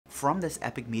From this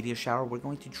epic meteor shower, we're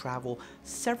going to travel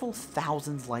several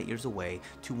thousands light years away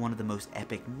to one of the most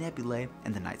epic nebulae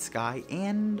in the night sky,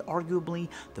 and arguably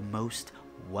the most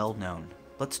well-known.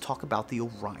 Let's talk about the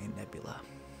Orion Nebula.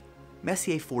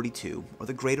 Messier 42, or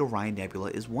the Great Orion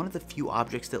Nebula, is one of the few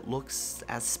objects that looks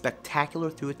as spectacular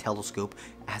through a telescope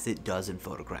as it does in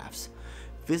photographs.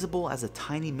 Visible as a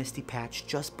tiny misty patch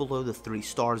just below the 3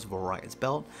 stars of Orion's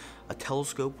belt, a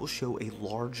telescope will show a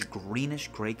large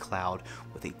greenish-gray cloud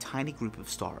with a tiny group of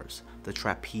stars, the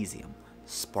trapezium,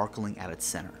 sparkling at its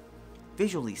center.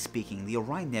 Visually speaking, the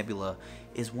Orion Nebula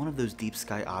is one of those deep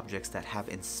sky objects that have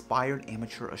inspired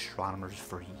amateur astronomers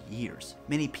for years.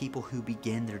 Many people who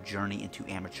begin their journey into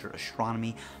amateur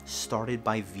astronomy started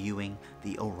by viewing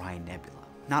the Orion Nebula.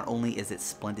 Not only is it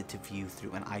splendid to view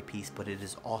through an eyepiece, but it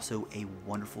is also a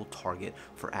wonderful target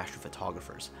for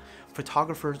astrophotographers.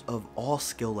 Photographers of all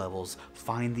skill levels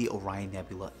find the Orion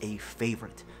Nebula a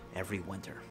favorite every winter.